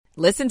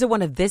Listen to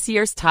one of this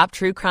year's top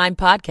true crime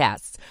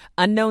podcasts.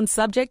 Unknown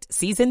Subject,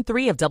 Season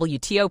 3 of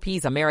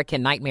WTOP's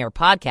American Nightmare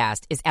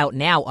podcast is out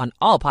now on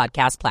all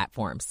podcast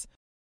platforms.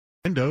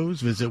 Windows,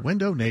 visit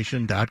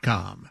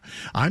windownation.com.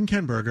 I'm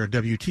Ken Berger,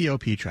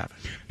 WTOP Traffic.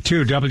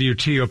 To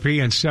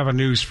WTOP and 7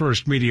 News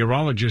First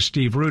meteorologist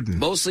Steve Rudin.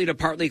 Mostly to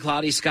partly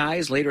cloudy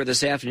skies later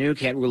this afternoon.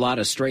 Can't rule out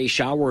a stray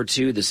shower or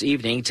two this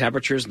evening.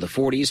 Temperatures in the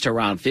 40s to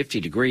around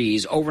 50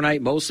 degrees.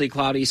 Overnight, mostly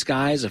cloudy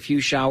skies. A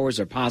few showers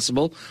are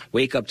possible.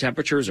 Wake-up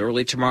temperatures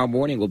early tomorrow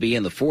morning will be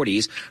in the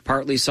 40s.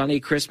 Partly sunny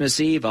Christmas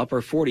Eve,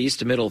 upper 40s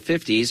to middle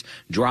 50s.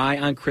 Dry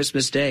on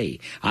Christmas Day.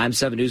 I'm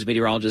 7 News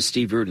meteorologist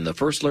Steve Rudin, the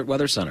First Alert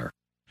Weather Center.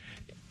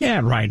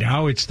 Yeah, right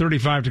now it's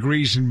 35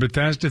 degrees in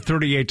Bethesda,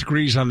 38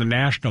 degrees on the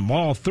National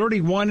Mall,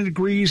 31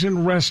 degrees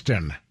in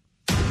Reston.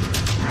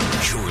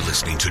 You're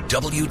listening to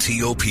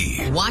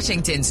WTOP,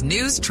 Washington's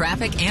news,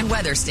 traffic, and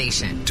weather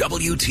station.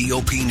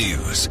 WTOP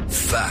News.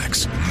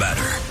 Facts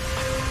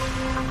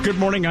matter. Good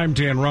morning, I'm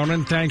Dan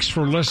Ronan. Thanks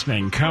for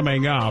listening.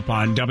 Coming up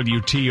on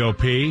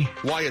WTOP.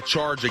 Why a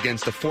charge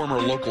against a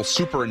former local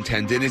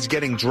superintendent is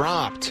getting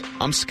dropped.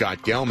 I'm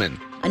Scott Gelman.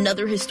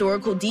 Another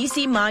historical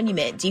D.C.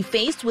 monument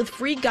defaced with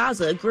Free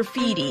Gaza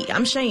graffiti.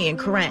 I'm Cheyenne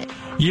Corrent.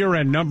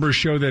 Year-end numbers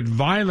show that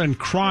violent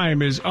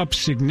crime is up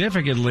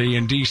significantly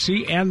in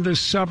D.C. and the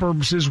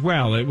suburbs as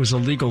well. It was a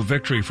legal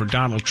victory for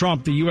Donald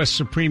Trump. The U.S.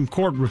 Supreme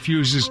Court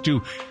refuses to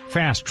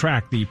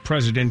fast-track the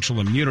presidential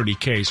immunity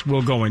case.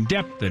 We'll go in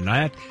depth in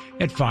that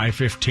at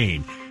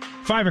 5:15.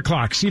 5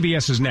 o'clock,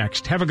 CBS is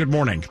next. Have a good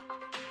morning.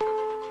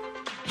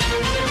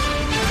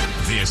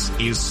 This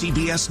is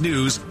CBS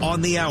News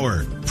on the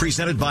Hour,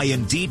 presented by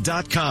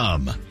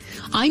Indeed.com.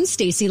 I'm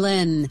Stacey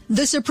Lynn.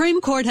 The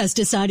Supreme Court has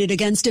decided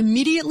against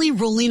immediately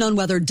ruling on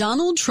whether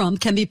Donald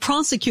Trump can be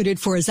prosecuted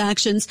for his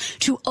actions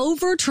to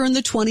overturn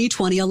the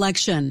 2020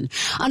 election.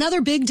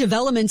 Another big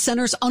development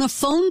centers on a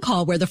phone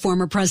call where the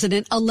former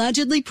president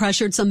allegedly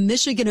pressured some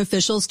Michigan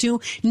officials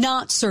to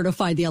not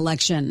certify the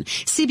election.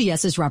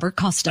 CBS's Robert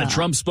Costa. A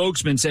Trump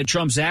spokesman said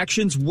Trump's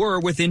actions were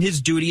within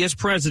his duty as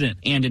president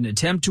and an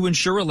attempt to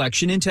ensure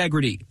election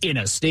integrity. In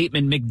a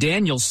statement,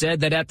 McDaniel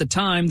said that at the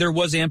time there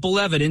was ample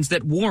evidence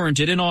that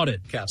warranted an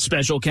audit.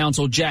 Special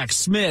counsel Jack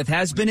Smith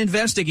has been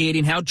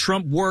investigating how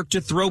Trump worked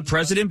to throw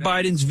President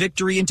Biden's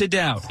victory into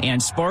doubt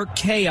and spark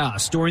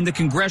chaos during the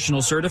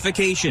congressional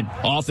certification,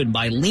 often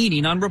by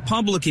leaning on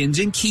Republicans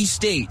in key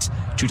states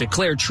to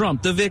declare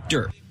Trump the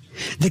victor.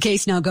 The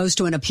case now goes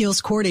to an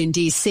appeals court in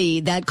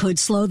D.C. that could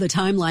slow the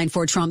timeline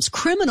for Trump's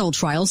criminal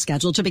trial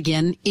scheduled to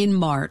begin in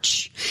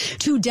March.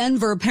 2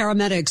 Denver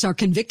paramedics are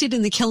convicted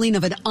in the killing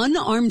of an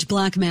unarmed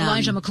black man.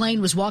 Elijah McClain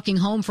was walking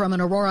home from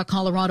an Aurora,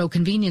 Colorado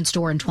convenience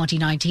store in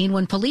 2019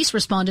 when police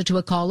responded to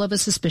a call of a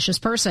suspicious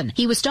person.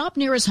 He was stopped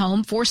near his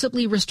home,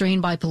 forcibly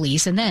restrained by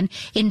police, and then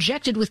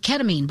injected with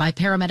ketamine by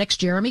paramedics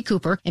Jeremy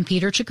Cooper and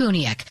Peter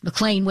Chikuniak.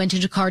 McClain went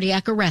into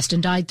cardiac arrest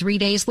and died 3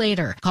 days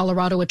later.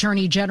 Colorado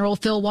Attorney General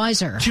Phil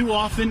Weiser. Too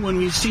often when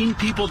we've seen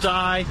people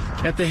die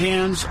at the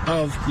hands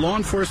of law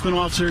enforcement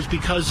officers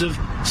because of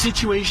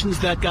situations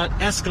that got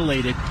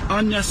escalated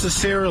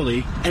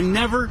unnecessarily and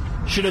never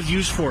should have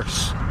used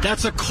force.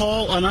 That's a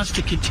call on us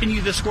to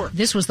continue this work.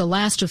 This was the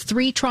last of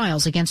 3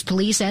 trials against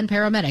police and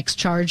paramedics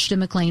charged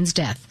in McClain's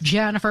death.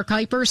 Jennifer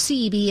Kuiper,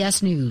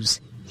 CBS News.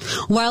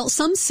 While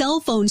some cell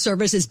phone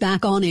service is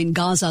back on in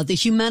Gaza, the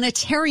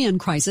humanitarian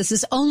crisis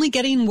is only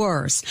getting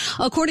worse.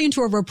 According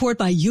to a report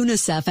by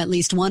UNICEF, at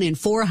least 1 in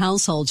 4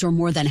 households, or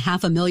more than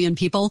 500,000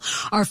 people,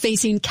 are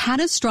facing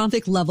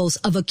catastrophic levels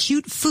of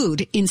acute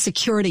food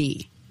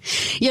insecurity.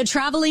 You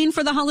traveling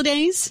for the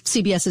holidays?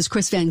 CBS's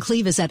Chris Van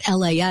Cleve is at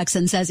LAX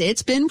and says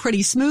it's been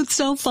pretty smooth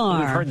so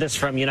far. We've heard this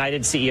from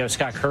United CEO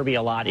Scott Kirby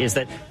a lot, is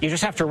that you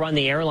just have to run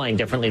the airline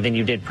differently than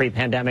you did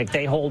pre-pandemic.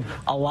 They hold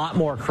a lot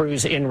more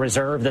crews in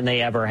reserve than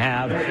they ever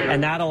have,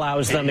 and that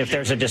allows them, if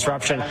there's a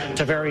disruption,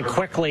 to very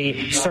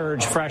quickly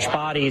surge fresh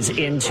bodies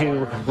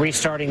into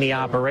restarting the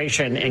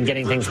operation and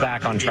getting things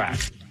back on track.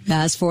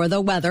 As for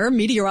the weather,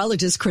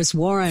 meteorologist Chris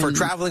Warren. For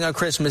traveling on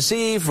Christmas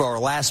Eve or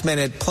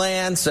last-minute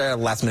plans,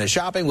 last-minute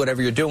shopping,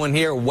 whatever you're doing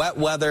here, wet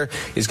weather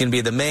is going to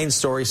be the main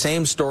story.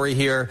 Same story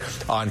here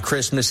on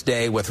Christmas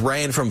Day with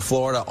rain from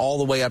Florida all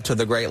the way up to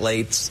the Great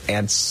Lakes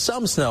and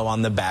some snow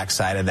on the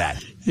backside of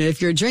that.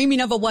 If you're dreaming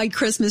of a white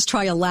Christmas,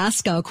 try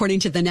Alaska. According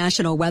to the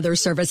National Weather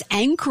Service,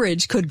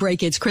 Anchorage could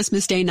break its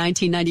Christmas Day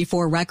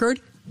 1994 record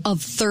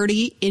of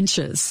 30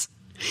 inches.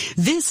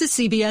 This is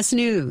CBS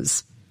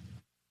News.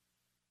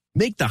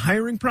 Make the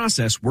hiring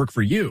process work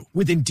for you.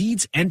 With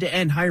Indeed's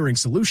end-to-end hiring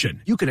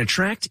solution, you can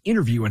attract,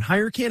 interview, and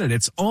hire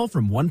candidates all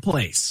from one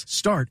place.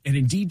 Start at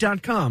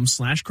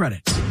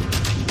Indeed.com/credits.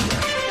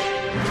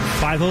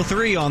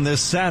 5:03 on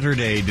this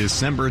Saturday,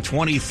 December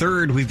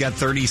 23rd. We've got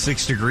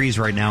 36 degrees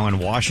right now in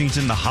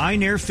Washington. The high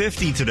near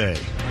 50 today.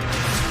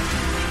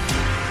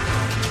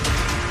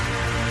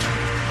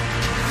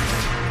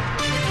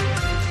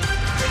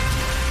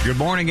 Good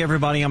morning,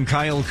 everybody. I'm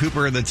Kyle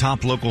Cooper. The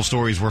top local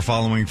stories we're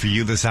following for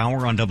you this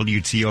hour on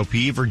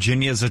WTOP.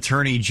 Virginia's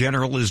Attorney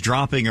General is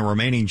dropping a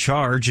remaining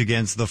charge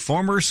against the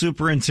former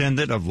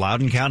superintendent of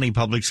Loudoun County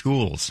Public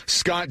Schools.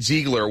 Scott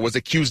Ziegler was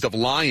accused of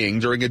lying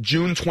during a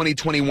June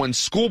 2021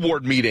 school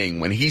board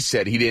meeting when he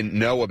said he didn't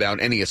know about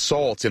any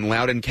assaults in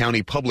Loudoun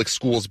County Public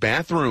Schools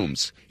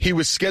bathrooms. He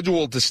was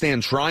scheduled to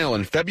stand trial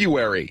in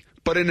February.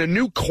 But in a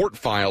new court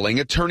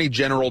filing, Attorney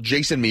General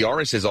Jason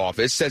Miyares'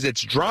 office says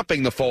it's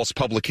dropping the false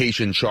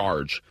publication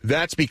charge.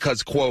 That's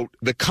because, quote,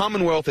 the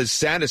Commonwealth is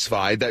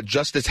satisfied that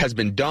justice has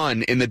been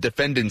done in the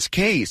defendant's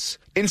case.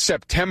 In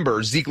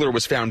September, Ziegler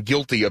was found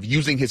guilty of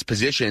using his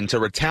position to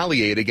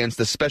retaliate against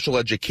a special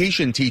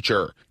education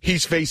teacher.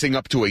 He's facing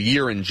up to a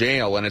year in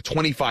jail and a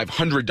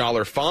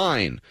 $2,500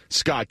 fine.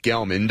 Scott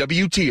Gelman,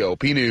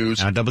 WTOP News.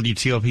 Now,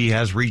 WTOP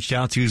has reached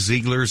out to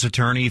Ziegler's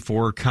attorney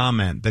for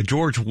comment. The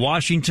George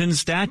Washington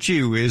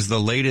statue is the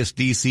latest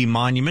D.C.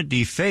 monument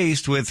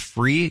defaced with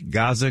Free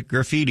Gaza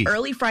graffiti.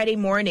 Early Friday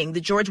morning,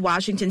 the George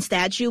Washington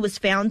statue was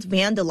found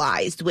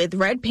vandalized with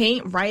red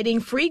paint writing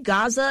Free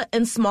Gaza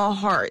and small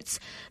hearts.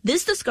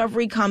 This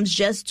discovery comes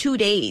just 2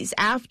 days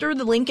after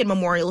the Lincoln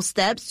Memorial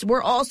steps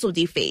were also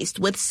defaced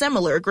with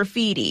similar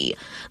graffiti.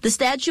 The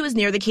statue is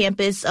near the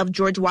campus of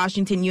George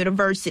Washington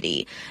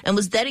University and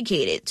was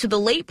dedicated to the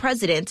late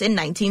president in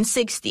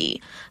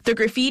 1960. The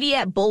graffiti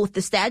at both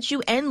the statue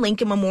and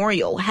Lincoln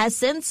Memorial has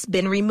since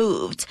been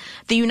removed.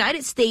 The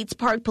United States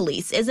Park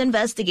Police is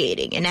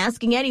investigating and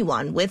asking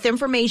anyone with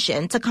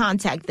information to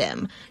contact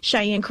them.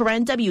 Cheyenne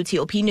Coren,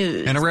 WTOP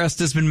News. An arrest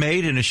has been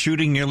made in a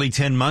shooting nearly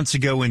 10 months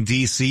ago in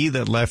D.C.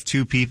 that left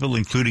 2 people,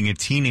 including a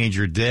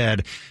teenager,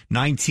 dead.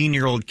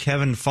 19-year-old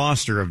Kevin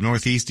Foster of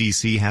Northeast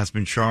D.C. has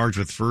been charged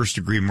with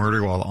first-degree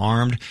murder while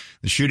armed.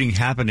 The shooting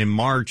happened in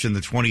March in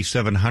the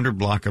 2700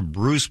 block of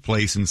Bruce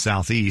Place in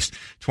Southeast.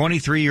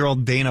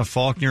 23-year-old Dana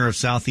Faulkner of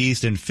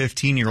Southeast and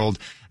 15-year-old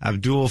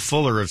Abdul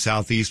Fuller of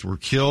Southeast were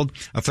killed.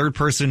 A third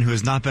person who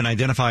has not been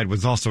identified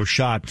was also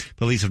shot.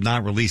 Police have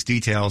not released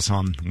details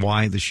on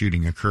why the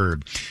shooting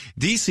occurred.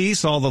 D.C.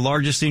 saw the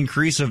largest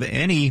increase of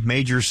any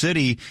major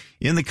city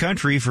in the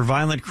country for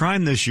violent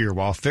crime this year,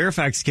 while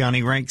Fairfax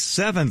County ranks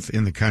 7th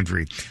in the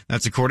country.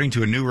 That's according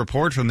to a new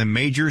report from the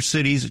Major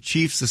Cities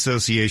Chiefs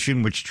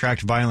Association, which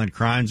tracked violent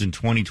crimes in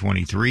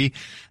 2023.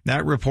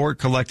 That report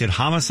collected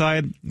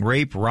homicide,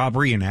 rape,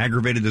 robbery, and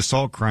aggravated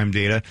assault crime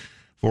data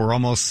for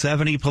almost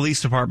 70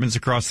 police departments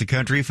across the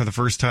country for the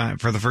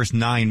first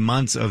 9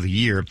 months of the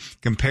year.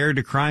 Compared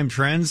to crime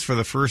trends for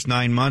the first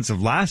 9 months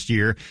of last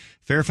year,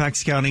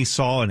 Fairfax County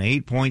saw an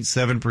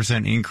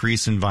 8.7%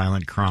 increase in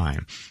violent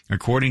crime.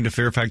 According to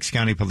Fairfax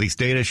County Police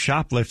data,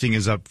 shoplifting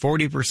is up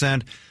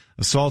 40%,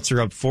 assaults are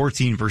up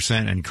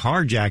 14%, and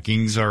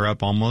carjackings are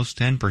up almost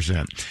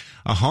 10%.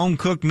 A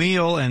home-cooked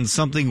meal and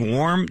something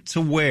warm to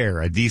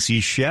wear. A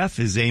D.C. chef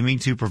is aiming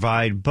to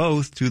provide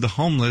both to the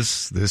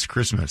homeless this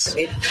Christmas.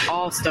 It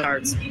all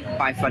starts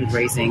by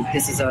fundraising.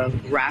 This is a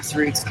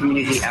grassroots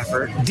community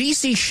effort.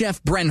 D.C.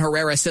 chef Bren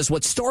Herrera says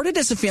what started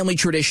as a family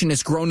tradition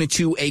has grown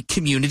into a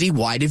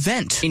community-wide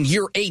event. In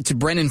year 8,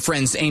 Bren and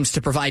Friends aims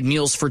to provide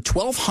meals for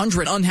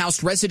 1,200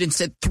 unhoused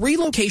residents at 3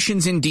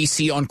 locations in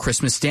D.C. on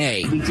Christmas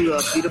Day. We do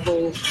a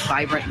beautiful,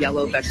 vibrant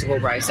yellow vegetable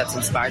rice that's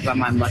inspired by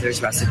my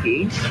mother's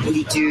recipe.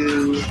 We do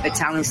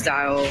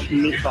Italian-style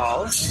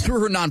meatballs.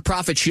 Through her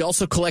nonprofit, she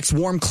also collects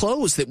warm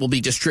clothes that will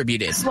be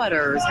distributed.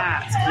 Sweaters,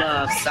 hats,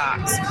 gloves,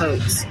 socks,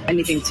 coats,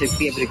 anything to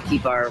be able to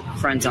keep our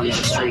friends on the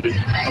street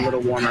a little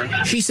warmer.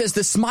 She says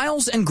the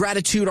smiles and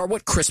gratitude are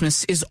what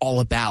Christmas is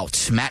all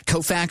about. Matt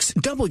Koufax,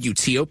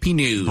 WTOP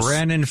News.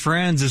 Bren and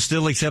Friends is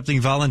still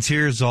accepting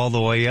volunteers all the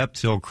way up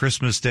till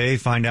Christmas Day.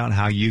 Find out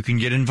how you can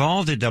get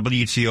involved at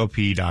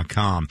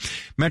WTOP.com.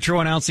 Metro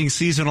announcing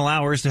seasonal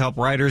hours to help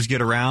riders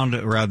get around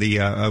over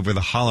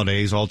the holidays.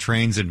 All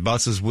trains and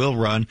buses will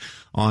run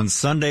on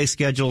Sunday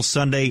schedule,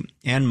 Sunday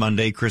and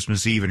Monday,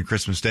 Christmas Eve and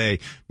Christmas Day.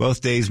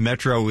 Both days,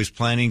 Metro is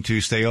planning to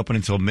stay open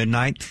until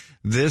midnight.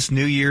 This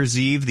New Year's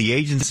Eve, the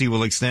agency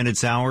will extend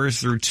its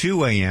hours through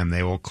 2 a.m.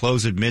 They will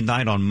close at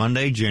midnight on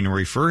Monday,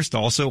 January 1st,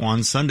 also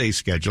on Sunday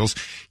schedules.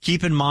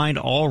 Keep in mind,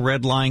 all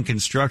Red Line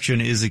construction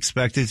is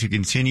expected to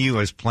continue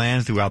as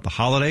planned throughout the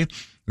holiday.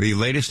 The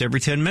latest every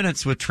 10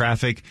 minutes with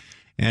traffic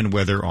and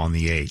weather on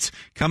the 8th.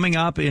 Coming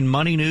up in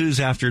Money News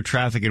after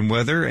traffic and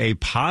weather, a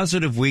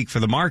positive week for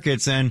the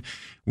markets, and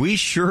we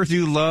sure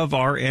do love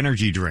our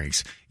energy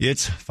drinks.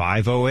 It's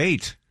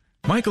 5:08.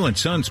 Michael &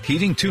 Son's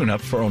heating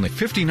tune-up for only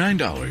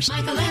 $59.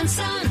 Michael &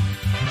 Son.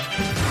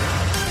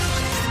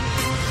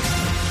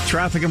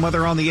 Traffic and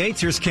weather on the 8th.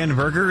 Here's Ken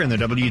Berger in the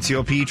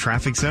WTOP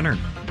Traffic Center.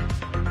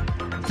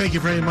 Thank you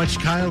very much,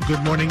 Kyle.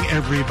 Good morning,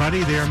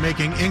 everybody. They are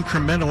making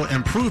incremental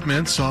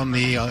improvements on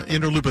the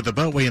inner loop of the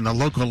Beltway in the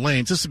local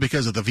lanes. This is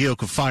because of the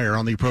vehicle fire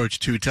on the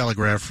approach to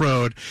Telegraph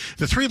Road.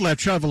 The 3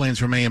 left travel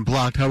lanes remain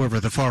blocked. However,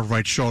 the far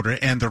right shoulder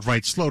and the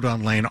right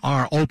slowdown lane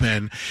are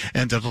open,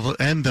 and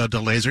the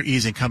delays are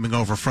easing coming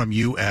over from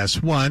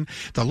US 1.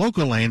 The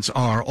local lanes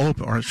are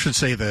open, or I should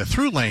say the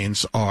through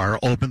lanes are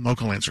open.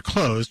 Local lanes are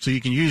closed, so you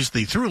can use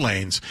the through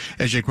lanes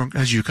as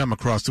you come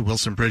across the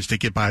Wilson Bridge to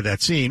get by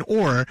that scene,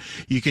 or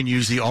you can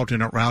use the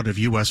alternate route of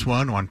US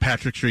 1 on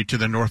Patrick Street to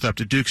the north up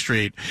to Duke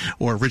Street,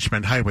 or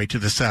Richmond Highway to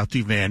the south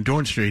to Van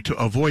Dorn Street to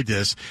avoid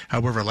this.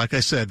 However, like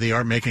I said, they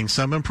are making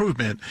some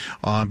improvement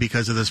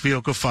because of this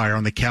vehicle fire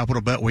on the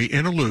Capitol Beltway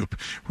inner loop,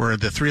 where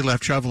the 3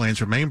 left travel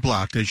lanes remain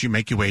blocked as you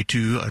make your way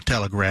to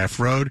Telegraph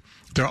Road.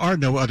 There are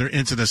no other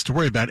incidents to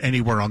worry about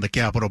anywhere on the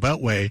Capitol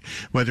Beltway,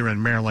 whether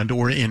in Maryland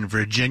or in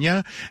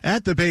Virginia.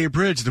 At the Bay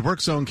Bridge, the work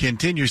zone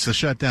continues to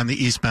shut down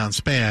the eastbound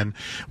span.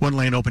 1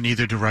 lane open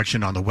either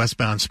direction on the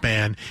westbound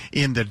span.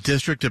 In the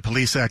district, the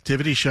police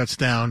activity shuts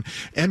down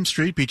M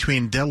Street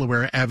between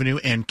Delaware Avenue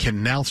and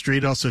Canal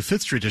Street. Also,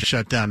 5th Street is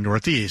shut down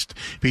northeast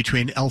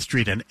between L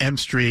Street and M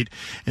Street.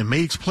 In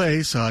Meigs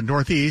Place,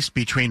 northeast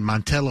between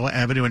Montello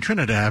Avenue and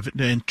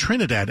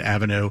Trinidad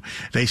Avenue,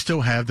 they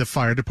still have the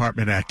fire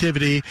department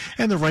activity.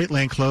 And the right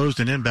lane closed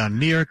in inbound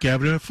New York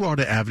Avenue and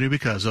Florida Avenue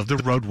because of the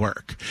road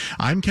work.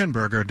 I'm Ken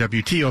Berger,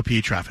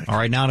 WTOP Traffic. All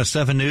right, now to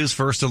 7 News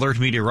First Alert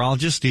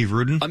meteorologist Steve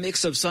Rudin. A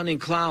mix of sun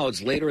and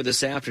clouds later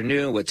this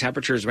afternoon with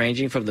temperatures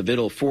ranging from the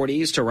middle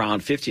 40s to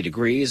around 50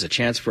 degrees. A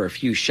chance for a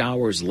few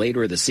showers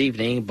later this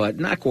evening, but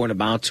not going to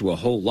amount to a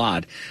whole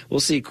lot.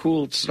 We'll see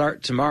cool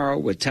start tomorrow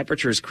with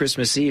temperatures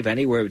Christmas Eve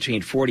anywhere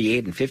between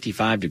 48 and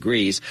 55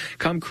 degrees.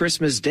 Come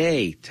Christmas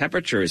Day,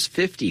 temperatures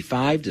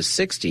 55 to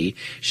 60.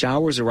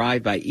 Showers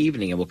arrive by evening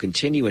and will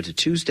continue into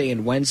Tuesday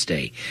and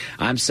Wednesday.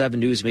 I'm 7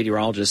 News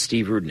meteorologist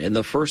Steve Rudin in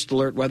the First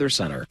Alert Weather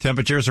Center.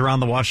 Temperatures around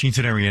the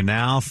Washington area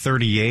now,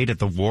 38 at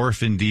the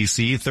Wharf in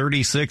D.C.,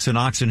 36 in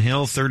Oxon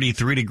Hill,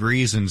 33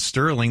 degrees in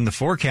Sterling. The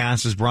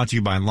forecast is brought to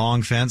you by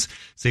Long Fence.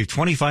 Save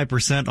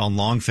 25% on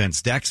Long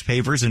Fence decks,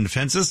 pavers, and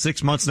fences.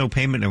 6 months, no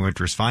payment, no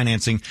interest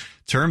financing.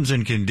 Terms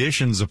and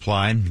conditions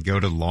apply. Go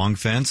to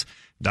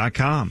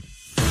longfence.com.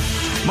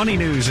 Money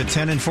news at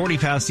 10 and 40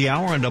 past the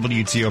hour on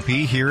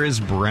WTOP. Here is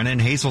Brennan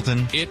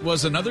Hazelton. It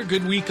was another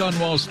good week on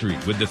Wall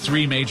Street, with the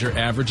 3 major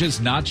averages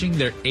notching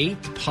their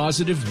 8th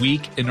positive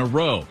week in a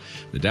row.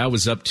 The Dow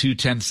was up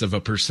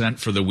 0.2%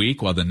 for the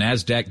week, while the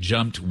Nasdaq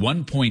jumped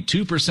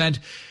 1.2%.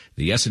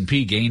 The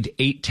S&P gained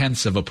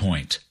 0.8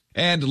 points.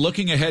 And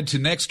looking ahead to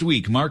next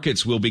week,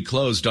 markets will be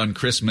closed on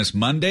Christmas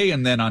Monday,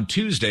 and then on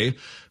Tuesday,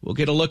 we'll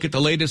get a look at the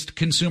latest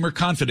consumer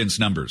confidence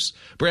numbers.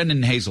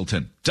 Brendan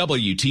Hazelton,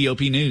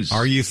 WTOP News.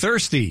 Are you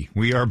thirsty?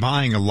 We are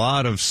buying a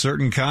lot of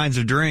certain kinds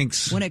of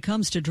drinks. When it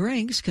comes to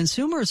drinks,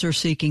 consumers are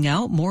seeking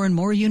out more and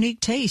more unique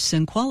tastes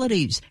and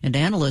qualities, and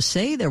analysts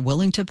say they're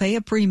willing to pay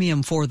a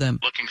premium for them.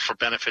 Looking for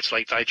benefits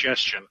like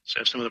digestion,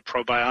 so some of the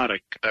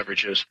probiotic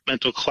beverages,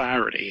 mental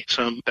clarity,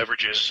 some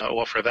beverages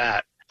offer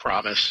that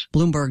promise.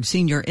 Bloomberg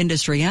senior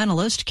industry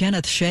analyst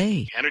Kenneth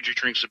Shea. Energy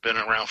drinks have been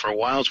around for a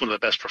while. It's one of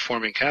the best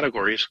performing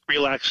categories.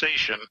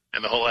 Relaxation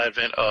and the whole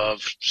advent of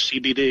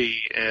CBD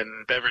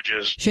in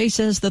beverages. Shea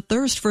says the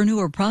thirst for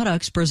newer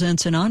products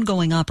presents an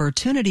ongoing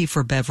opportunity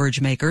for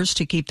beverage makers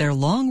to keep their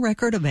long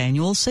record of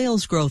annual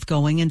sales growth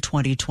going in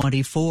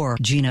 2024.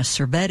 Gina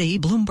Cervetti,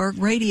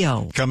 Bloomberg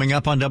Radio. Coming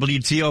up on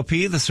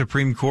WTOP, the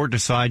Supreme Court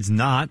decides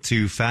not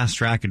to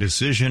fast-track a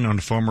decision on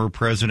former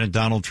President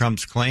Donald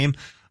Trump's claim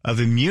of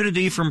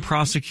immunity from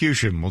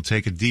prosecution. We'll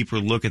take a deeper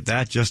look at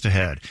that just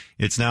ahead.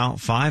 It's now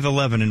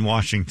 5:11 in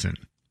Washington.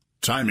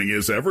 Timing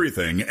is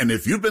everything, and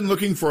if you've been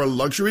looking for a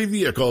luxury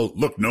vehicle,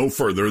 look no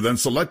further than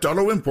Select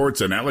Auto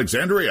Imports in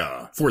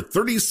Alexandria. For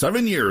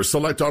 37 years,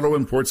 Select Auto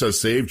Imports has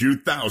saved you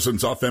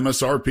thousands off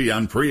MSRP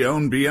on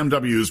pre-owned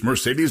BMWs,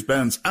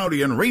 Mercedes-Benz,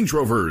 Audi, and Range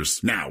Rovers.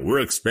 Now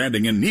we're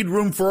expanding and need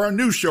room for our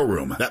new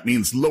showroom. That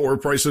means lower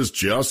prices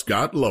just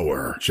got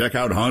lower. Check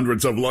out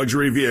hundreds of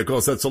luxury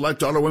vehicles at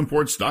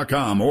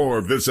SelectAutoImports.com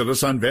or visit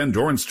us on Van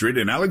Dorn Street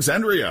in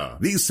Alexandria.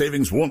 These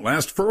savings won't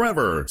last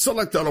forever.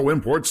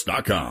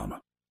 SelectAutoImports.com.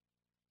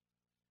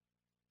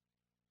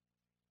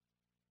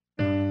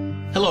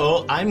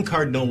 Hello, I'm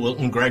Cardinal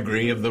Wilton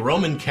Gregory of the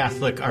Roman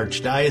Catholic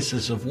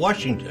Archdiocese of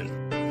Washington.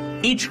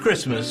 Each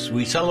Christmas,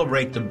 we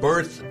celebrate the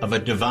birth of a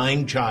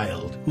divine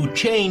child who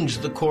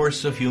changed the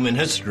course of human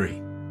history.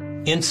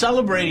 In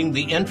celebrating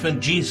the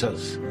infant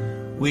Jesus,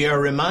 we are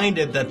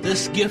reminded that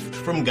this gift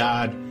from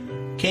God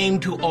came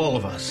to all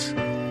of us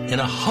in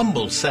a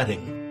humble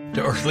setting,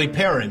 to earthly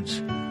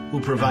parents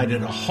who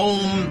provided a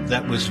home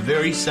that was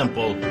very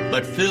simple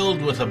but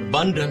filled with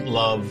abundant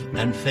love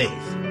and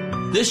faith.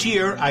 This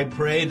year, I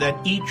pray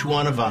that each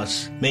one of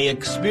us may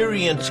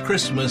experience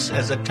Christmas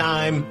as a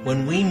time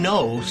when we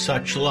know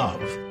such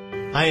love.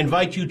 I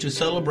invite you to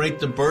celebrate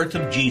the birth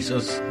of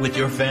Jesus with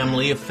your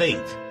family of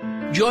faith.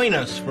 Join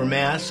us for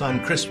Mass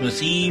on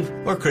Christmas Eve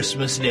or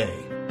Christmas Day.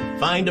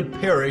 Find a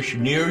parish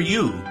near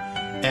you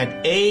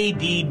at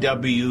adw.org.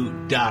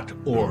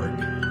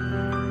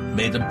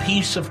 May the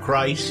peace of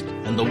Christ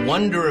and the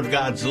wonder of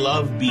God's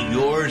love be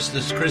yours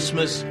this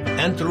Christmas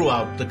and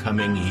throughout the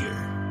coming year.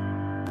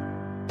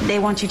 They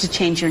want you to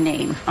change your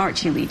name.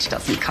 Archie Leach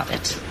doesn't cut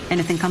it.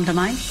 Anything come to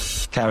mind?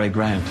 Cary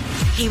Grant.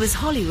 He was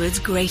Hollywood's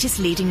greatest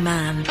leading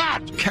man.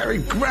 Cary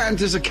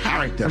Grant is a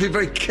character. Be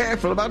very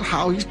careful about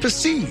how he's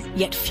perceived.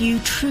 Yet few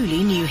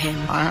truly knew him.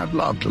 I have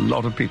loved a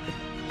lot of people,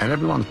 and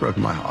everyone's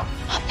broken my heart.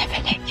 I'll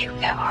never let you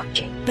go,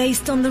 Archie.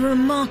 Based on the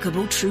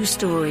remarkable true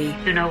story.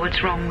 You know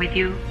what's wrong with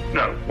you?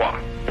 No, what?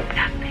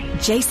 Nothing.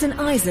 Jason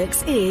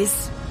Isaacs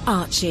is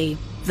Archie,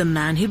 the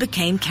man who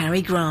became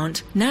Cary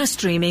Grant. Now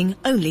streaming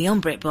only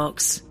on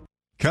BritBox.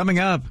 Coming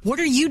up. What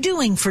are you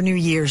doing for New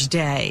Year's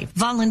Day?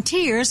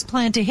 Volunteers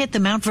plan to hit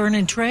the Mount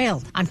Vernon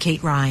Trail. I'm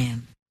Kate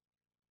Ryan.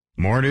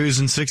 More news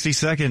in 60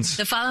 seconds.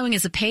 The following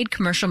is a paid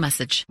commercial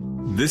message.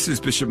 This is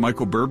Bishop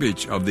Michael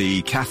Burbidge of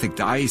the Catholic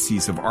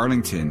Diocese of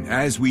Arlington.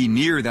 As we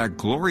near that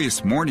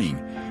glorious morning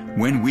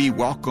when we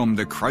welcome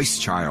the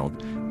Christ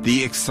child,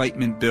 the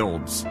excitement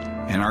builds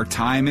and our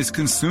time is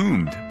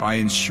consumed by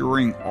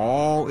ensuring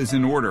all is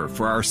in order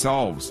for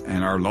ourselves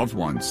and our loved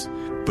ones.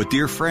 But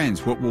dear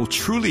friends, what will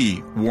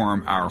truly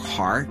warm our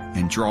heart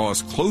and draw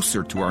us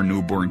closer to our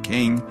newborn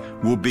King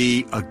will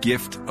be a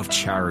gift of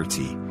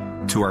charity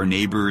to our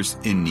neighbors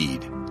in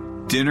need.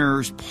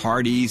 Dinners,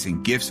 parties,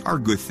 and gifts are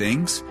good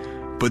things,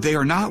 but they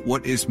are not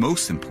what is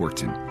most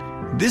important.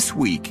 This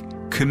week,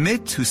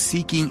 commit to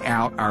seeking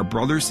out our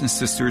brothers and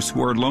sisters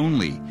who are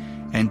lonely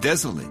and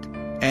desolate,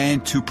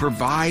 and to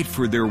provide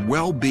for their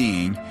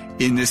well-being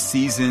in this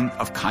season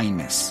of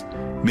kindness.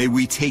 May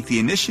we take the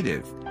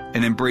initiative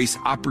and embrace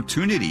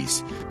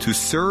opportunities to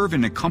serve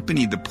and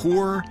accompany the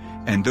poor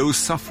and those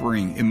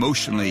suffering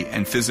emotionally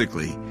and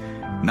physically,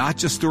 not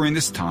just during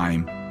this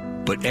time,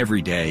 but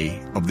every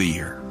day of the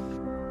year.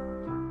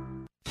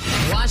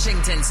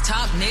 Washington's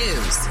top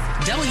news,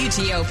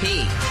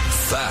 WTOP.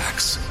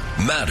 Facts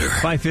matter.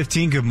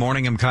 5:15, good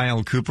morning. I'm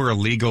Kyle Cooper. A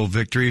legal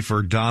victory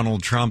for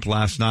Donald Trump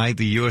last night.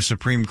 The U.S.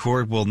 Supreme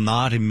Court will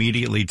not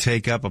immediately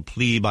take up a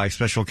plea by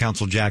special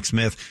counsel Jack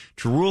Smith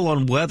to rule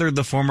on whether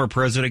the former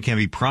president can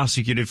be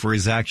prosecuted for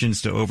his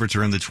actions to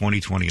overturn the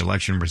 2020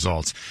 election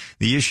results.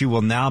 The issue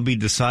will now be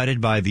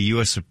decided by the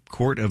U.S.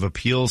 Court of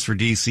Appeals for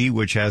D.C.,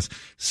 which has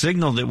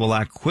signaled it will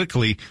act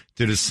quickly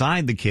to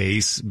decide the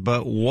case.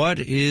 But what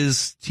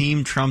is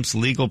Team Trump's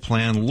legal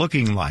plan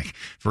looking like?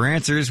 For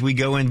answers, we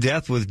go in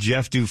depth with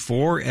Jeff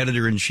Dufour,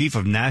 editor-in-chief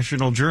of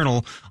National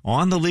Journal,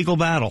 on the legal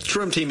battle. The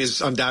Trump team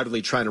is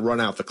undoubtedly trying to run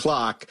out the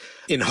clock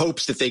in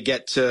hopes that they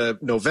get to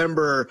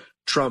November,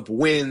 Trump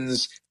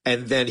wins,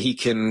 and then he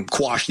can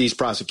quash these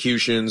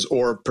prosecutions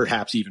or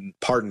perhaps even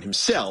pardon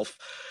himself.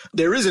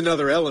 There is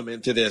another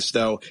element to this,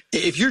 though.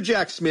 If you're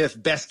Jack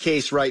Smith, best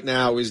case right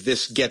now is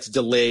this gets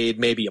delayed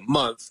maybe a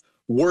month.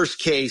 Worst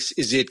case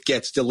is it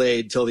gets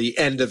delayed till the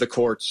end of the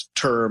court's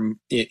term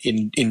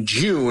in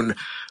June.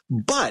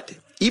 But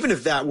even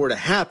if that were to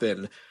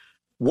happen,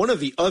 one of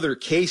the other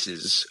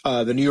cases,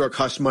 the New York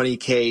hush money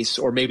case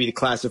or maybe the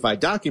classified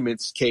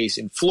documents case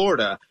in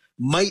Florida,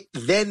 might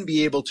then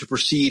be able to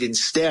proceed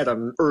instead on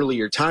an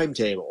earlier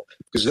timetable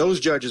because those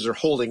judges are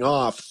holding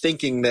off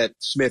thinking that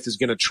Smith is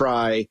going to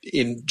try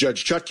in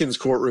Judge Chutkin's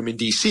courtroom in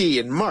D.C.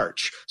 in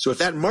March. So if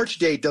that March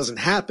date doesn't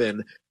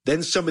happen,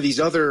 then some of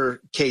these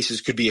other cases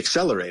could be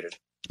accelerated.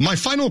 My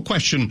final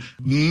question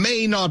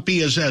may not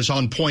be as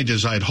on point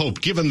as I'd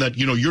hoped, given that,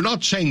 you're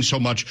not saying so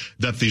much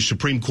that the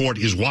Supreme Court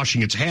is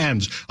washing its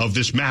hands of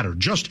this matter,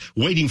 just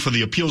waiting for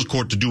the appeals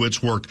court to do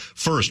its work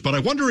first. But I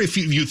wonder if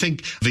you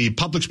think the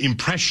public's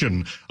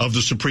impression of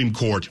the Supreme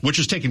Court, which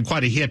has taken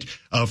quite a hit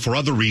for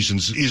other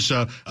reasons, is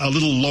a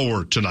little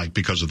lower tonight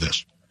because of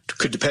this.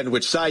 Could depend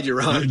which side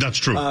you're on. That's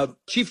true.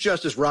 Chief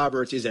Justice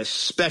Roberts is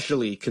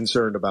especially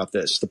concerned about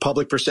this, the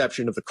public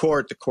perception of the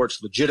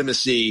court's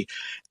legitimacy.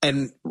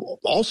 And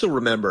also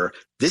remember,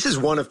 this is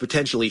one of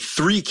potentially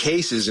 3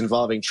 cases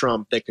involving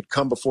Trump that could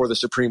come before the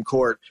Supreme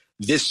Court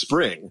this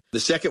spring. The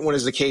second one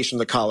is the case from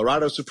the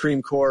Colorado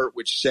Supreme Court,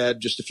 which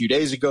said just a few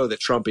days ago that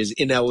Trump is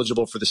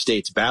ineligible for the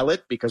state's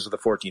ballot because of the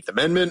 14th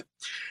Amendment.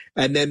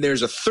 And then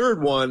there's a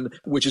third one,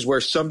 which is where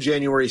some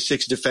January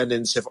 6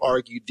 defendants have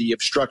argued the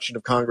obstruction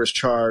of Congress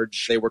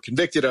charge they were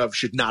convicted of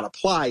should not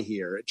apply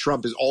here.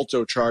 Trump is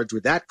also charged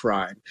with that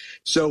crime.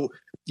 So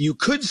you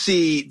could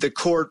see the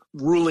court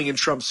ruling in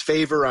Trump's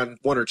favor on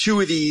 1 or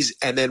 2 of these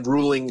and then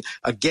ruling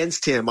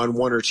against him on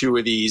 1 or 2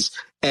 of these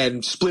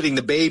and splitting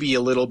the baby a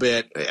little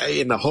bit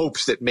in the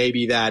hopes that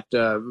maybe that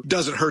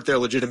doesn't hurt their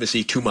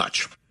legitimacy too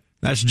much.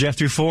 That's Jeff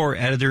Dufour,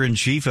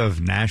 editor-in-chief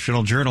of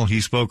National Journal.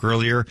 He spoke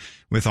earlier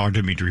with our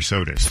Dimitri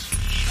Sotis.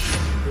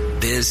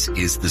 This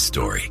is the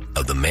story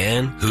of the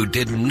man who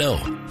didn't know.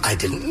 I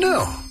didn't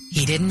know.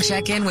 He didn't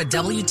check in with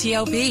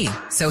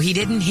WTOP, so he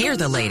didn't hear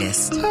the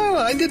latest. Oh,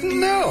 I didn't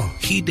know.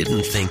 He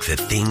didn't think that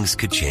things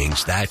could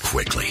change that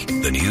quickly.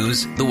 The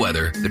news, the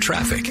weather, the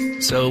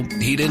traffic. So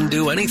he didn't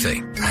do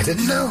anything. I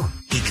didn't know.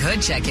 He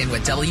could check in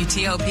with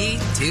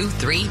WTOP 2,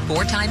 3,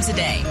 4 times a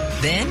day.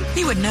 Then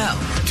he would know.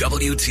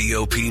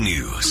 WTOP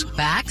News.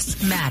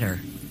 Facts matter.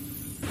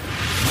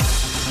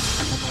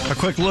 A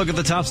quick look at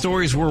the top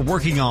stories we're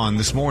working on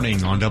this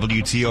morning on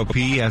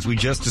WTOP. As we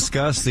just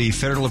discussed, the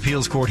Federal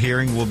Appeals Court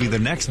hearing will be the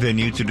next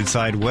venue to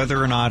decide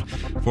whether or not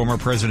former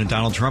President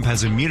Donald Trump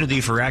has immunity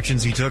for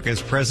actions he took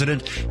as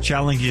president,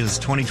 challenging his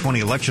 2020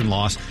 election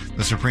loss.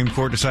 The Supreme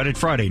Court decided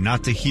Friday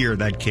not to hear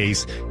that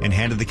case and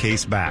handed the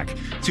case back.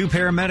 2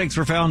 paramedics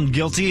were found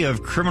guilty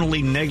of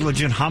criminally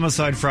negligent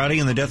homicide Friday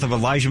in the death of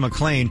Elijah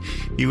McClain.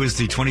 He was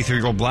the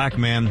 23-year-old black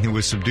man who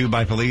was subdued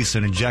by police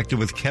and injected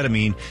with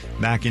ketamine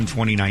back in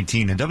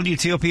 2019. And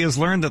WTOP has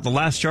learned that the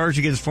last charge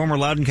against former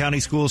Loudoun County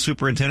School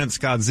Superintendent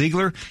Scott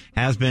Ziegler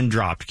has been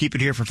dropped. Keep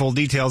it here for full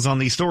details on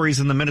these stories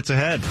in the minutes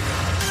ahead.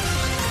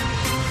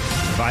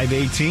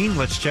 5:18.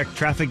 Let's check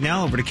traffic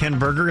now. Over to Ken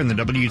Berger in the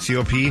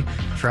WTOP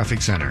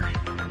Traffic Center.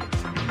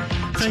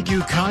 Thank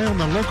you, Kyle.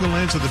 The local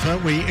lanes of the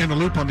Beltway inner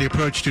loop on the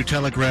approach to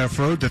Telegraph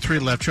Road. The 3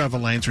 left travel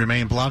lanes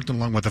remain blocked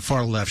along with the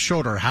far left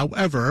shoulder.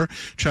 However,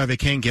 traffic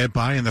can get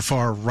by in the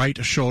far right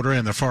shoulder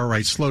and the far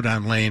right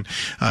slowdown lane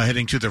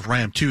heading to the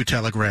ramp to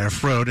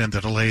Telegraph Road, and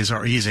the delays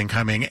are easing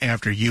coming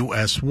after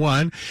US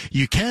 1.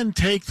 You can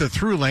take the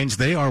through lanes.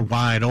 They are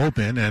wide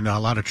open, and a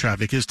lot of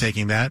traffic is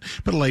taking that,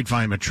 but late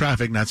volume of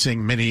traffic, not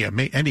seeing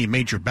any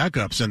major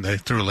backups in the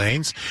through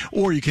lanes.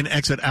 Or you can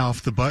exit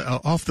off the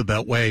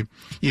Beltway,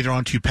 either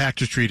onto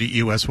Pachter Street at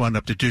US 1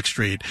 up to Duke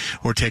Street,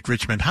 or take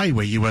Richmond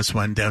Highway US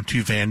 1 down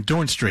to Van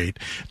Dorn Street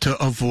to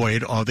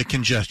avoid all the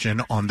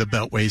congestion on the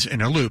Beltway's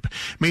inner loop.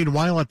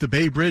 Meanwhile, at the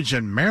Bay Bridge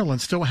in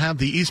Maryland, still have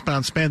the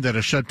eastbound span that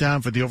is shut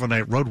down for the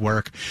overnight road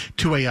work.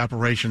 2-way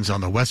operations on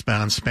the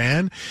westbound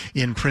span.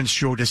 In Prince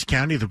George's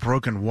County, the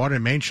broken water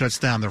main shuts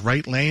down the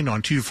right lane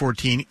on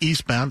 214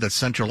 eastbound at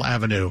Central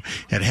Avenue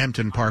at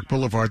Hampton Park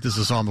Boulevard. This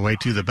is on the way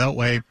to the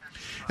Beltway,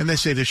 and they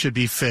say this should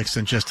be fixed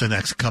in just the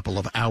next couple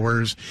of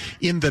hours.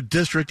 In the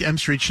district, M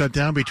Street shut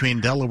down between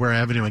Delaware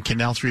Avenue and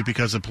Canal Street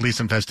because of police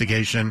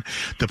investigation.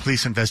 The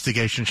police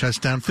investigation shuts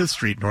down 5th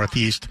Street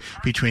Northeast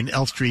between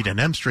L Street and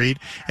M Street,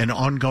 and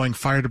ongoing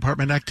fire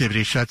department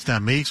activity shuts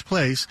down Meigs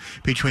Place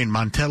between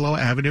Montello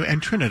Avenue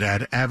and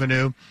Trinidad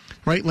Avenue.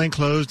 Right lane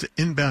closed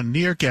inbound New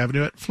York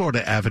Avenue at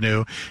Florida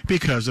Avenue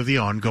because of the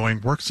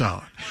ongoing work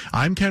zone.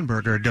 I'm Ken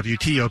Berger,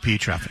 WTOP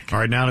Traffic. All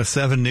right, now to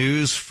 7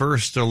 News.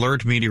 First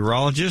alert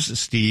meteorologist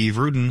Steve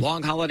Rudin.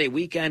 Long holiday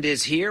weekend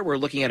is here. We're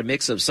looking at a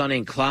mix of sun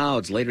and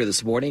clouds later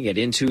this morning and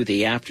into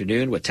the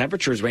afternoon, with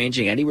temperatures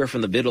ranging anywhere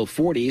from the middle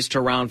 40s to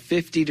around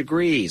 50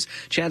 degrees.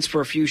 Chance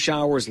for a few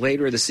showers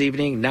later this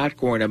evening, not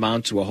going to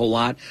amount to a whole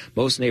lot.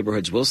 Most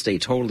neighborhoods will stay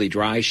totally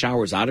dry.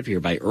 Showers out of here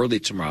by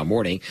early tomorrow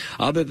morning.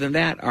 Other than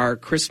that, our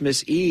Christmas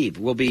Eve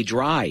will be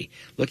dry.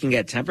 Looking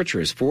at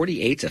temperatures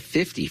 48 to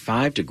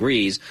 55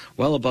 degrees,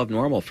 well above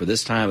normal for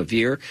this time of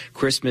year.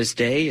 Christmas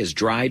Day is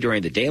dry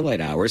during the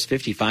daylight hours,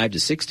 55 to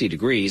 60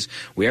 degrees.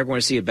 We are going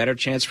to see a better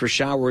chance for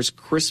showers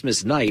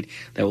Christmas night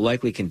that will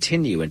likely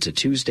continue into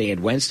Tuesday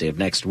and Wednesday of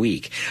next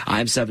week.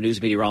 I'm 7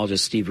 News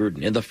meteorologist Steve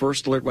Rudin in the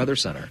First Alert Weather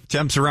Center.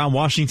 Temps around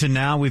Washington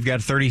now. We've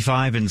got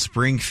 35 in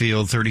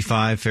Springfield,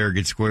 35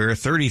 Farragut Square,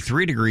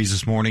 33 degrees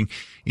this morning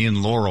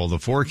in Laurel. The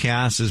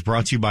forecast is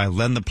brought to you by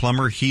Len the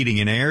Plumber Heating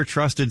and Air,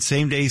 trusted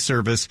same-day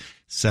service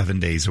 7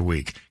 days a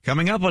week.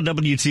 Coming up on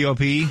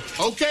WTOP.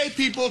 Okay,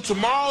 people,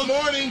 tomorrow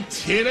morning,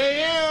 10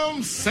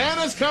 a.m.,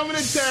 Santa's coming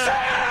to town.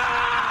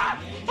 Santa!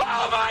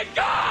 Oh, my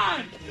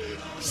God!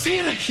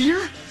 Santa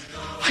here?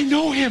 I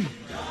know him.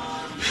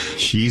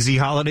 Cheesy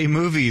holiday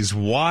movies.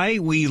 Why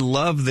we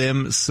love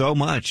them so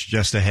much.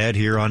 Just ahead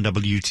here on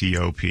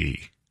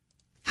WTOP.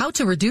 How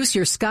to reduce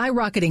your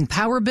skyrocketing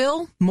power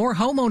bill? More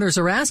homeowners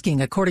are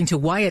asking, according to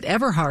Wyatt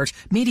Everhart,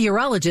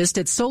 meteorologist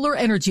at Solar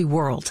Energy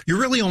World. You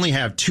really only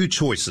have 2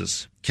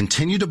 choices.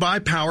 Continue to buy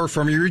power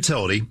from your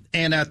utility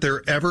and at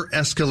their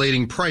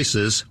ever-escalating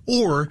prices,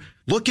 or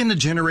look into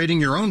generating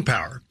your own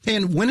power.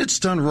 And when it's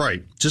done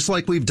right, just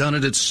like we've done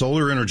it at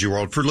Solar Energy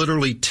World for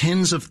literally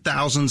tens of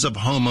thousands of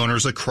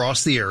homeowners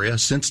across the area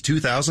since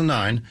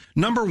 2009,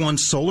 number 1,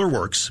 solar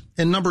works,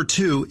 and number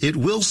 2, it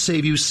will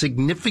save you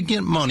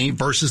significant money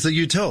versus the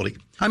utility.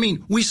 I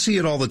mean, we see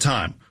it all the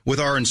time with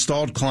our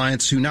installed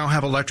clients who now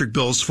have electric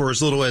bills for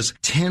as little as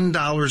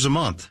 $10 a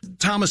month.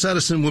 Thomas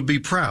Edison would be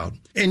proud.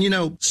 And you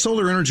know,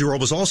 Solar Energy World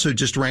was also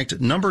just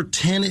ranked number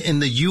 10 in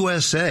the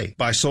USA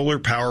by Solar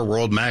Power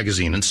World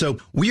magazine. And so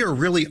we are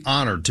really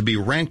honored to be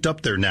ranked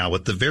up there now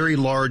with the very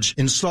large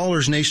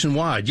installers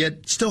nationwide,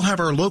 yet still have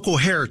our local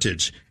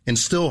heritage and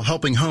still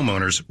helping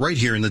homeowners right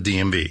here in the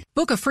DMV.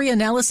 Book a free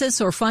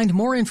analysis or find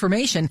more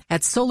information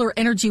at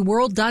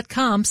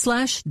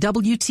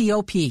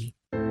solarenergyworld.com/WTOP.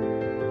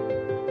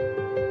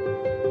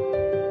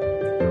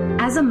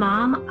 As a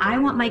mom, I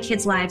want my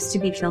kids' lives to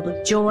be filled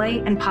with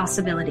joy and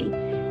possibility.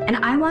 And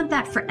I want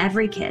that for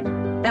every kid.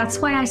 That's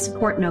why I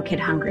support No Kid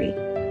Hungry.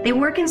 They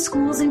work in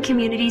schools and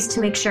communities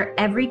to make sure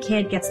every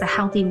kid gets the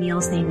healthy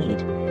meals they need.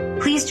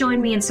 Please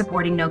join me in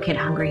supporting No Kid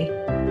Hungry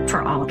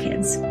for all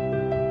kids.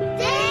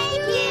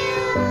 Thank you!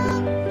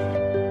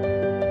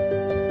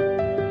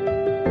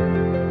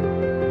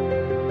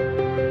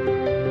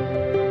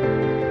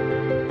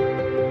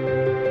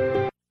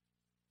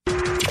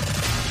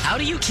 How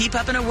do you keep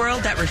up in a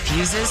world that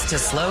refuses to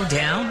slow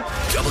down?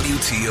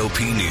 WTOP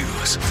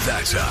News.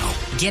 That's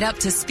how. Get up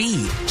to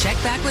speed. Check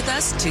back with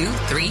us 2,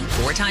 3,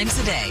 4 times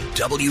a day.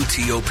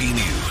 WTOP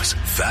News.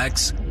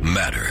 Facts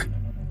matter.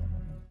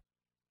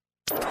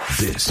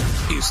 This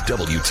is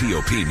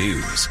WTOP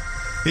News.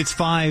 It's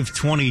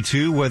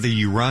 5:22. Whether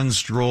you run,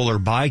 stroll, or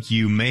bike,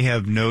 you may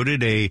have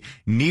noted a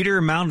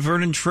neater Mount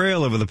Vernon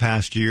trail over the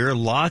past year.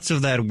 Lots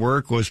of that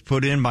work was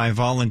put in by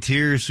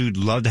volunteers who'd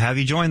love to have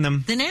you join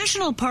them. The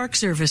National Park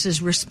Service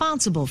is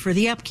responsible for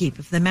the upkeep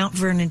of the Mount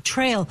Vernon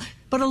Trail,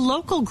 but a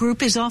local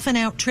group is often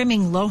out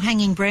trimming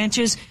low-hanging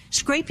branches,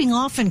 scraping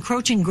off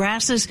encroaching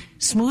grasses,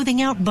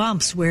 smoothing out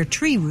bumps where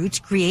tree roots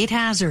create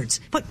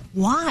hazards. But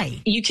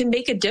why? You can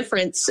make a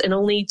difference in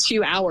only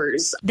 2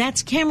 hours.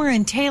 That's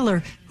Cameron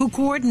Taylor, who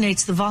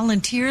coordinates the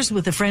volunteers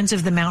with the Friends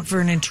of the Mount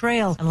Vernon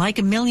Trail. And like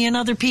a million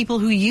other people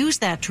who use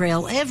that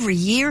trail every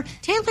year,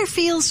 Taylor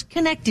feels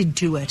connected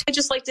to it. I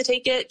just like to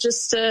take it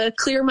just to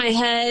clear my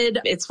head.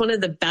 It's one of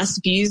the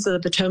best views of the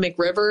Potomac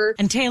River.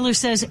 And Taylor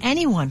says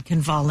anyone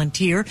can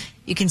volunteer.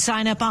 You can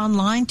sign up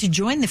online to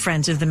join the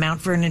Friends of the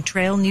Mount Vernon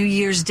Trail New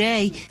Year's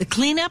Day. The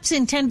cleanup's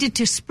intended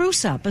to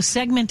spruce up a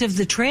segment of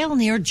the trail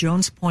near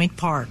Jones Point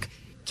Park.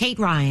 Kate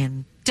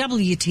Ryan,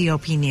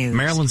 WTOP News.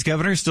 Maryland's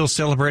governor still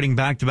celebrating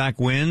back-to-back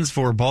wins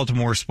for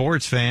Baltimore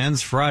sports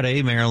fans.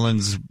 Friday,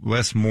 Maryland's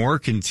Wes Moore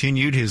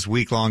continued his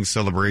week-long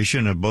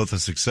celebration of both a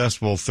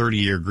successful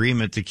 30-year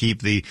agreement to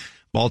keep the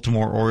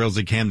Baltimore Orioles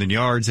at Camden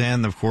Yards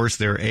and, of course,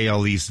 their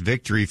AL East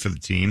victory for the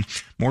team.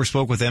 Moore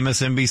spoke with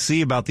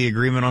MSNBC about the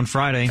agreement on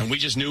Friday. And we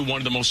just knew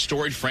one of the most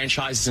storied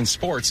franchises in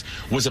sports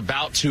was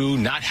about to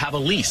not have a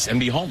lease and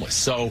be homeless.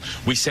 So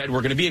we said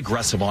we're going to be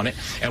aggressive on it.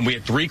 And we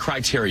had 3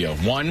 criteria.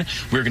 1,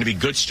 we're going to be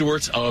good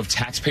stewards of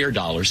taxpayer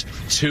dollars.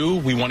 2,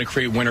 we want to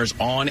create winners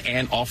on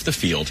and off the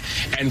field.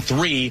 And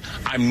 3,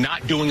 I'm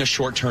not doing a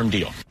short-term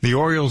deal. The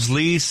Orioles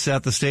lease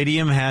at the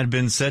stadium had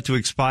been set to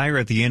expire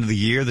at the end of the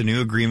year. The new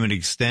agreement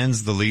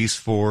extends the lease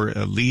for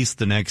at least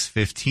the next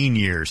 15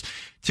 years.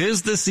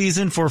 'Tis the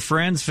season for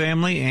friends,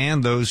 family,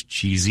 and those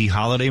cheesy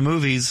holiday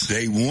movies.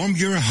 They warm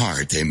your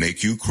heart. They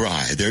make you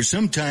cry. They're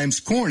sometimes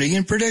corny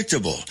and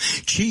predictable.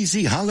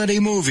 Cheesy holiday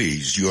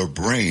movies. Your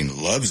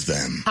brain loves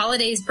them.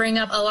 Holidays bring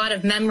up a lot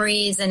of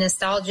memories and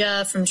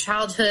nostalgia from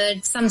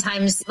childhood.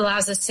 Sometimes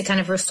allows us to kind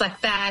of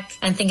reflect back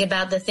and think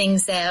about the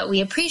things that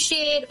we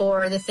appreciate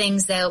or the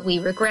things that we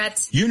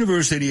regret.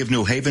 University of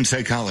New Haven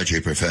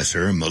psychology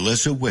professor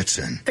Melissa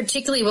Whitson.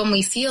 Particularly when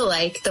we feel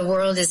like the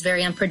world is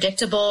very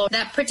unpredictable.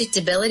 That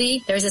predictability,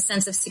 there's a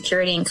sense of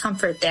security and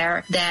comfort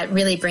there that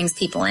really brings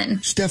people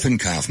in. Stephen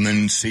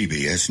Kaufman,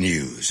 CBS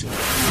News.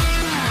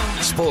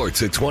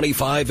 Sports at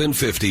 25 and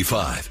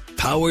 55.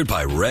 Powered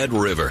by Red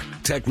River.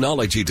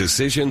 Technology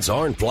decisions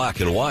aren't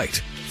black and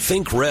white.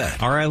 Think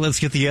red. All right, let's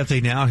get the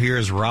update now.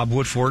 Here's Rob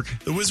Woodfork.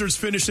 The Wizards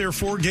finished their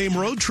 4-game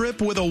road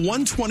trip with a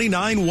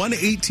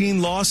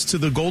 129-118 loss to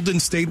the Golden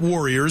State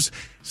Warriors.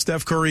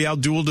 Steph Curry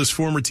outdueled his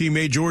former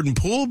teammate Jordan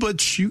Poole,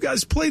 but you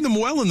guys played them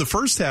well in the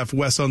first half,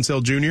 Wes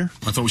Unseld Jr.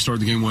 I thought we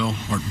started the game well.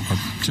 Our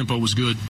tempo was good.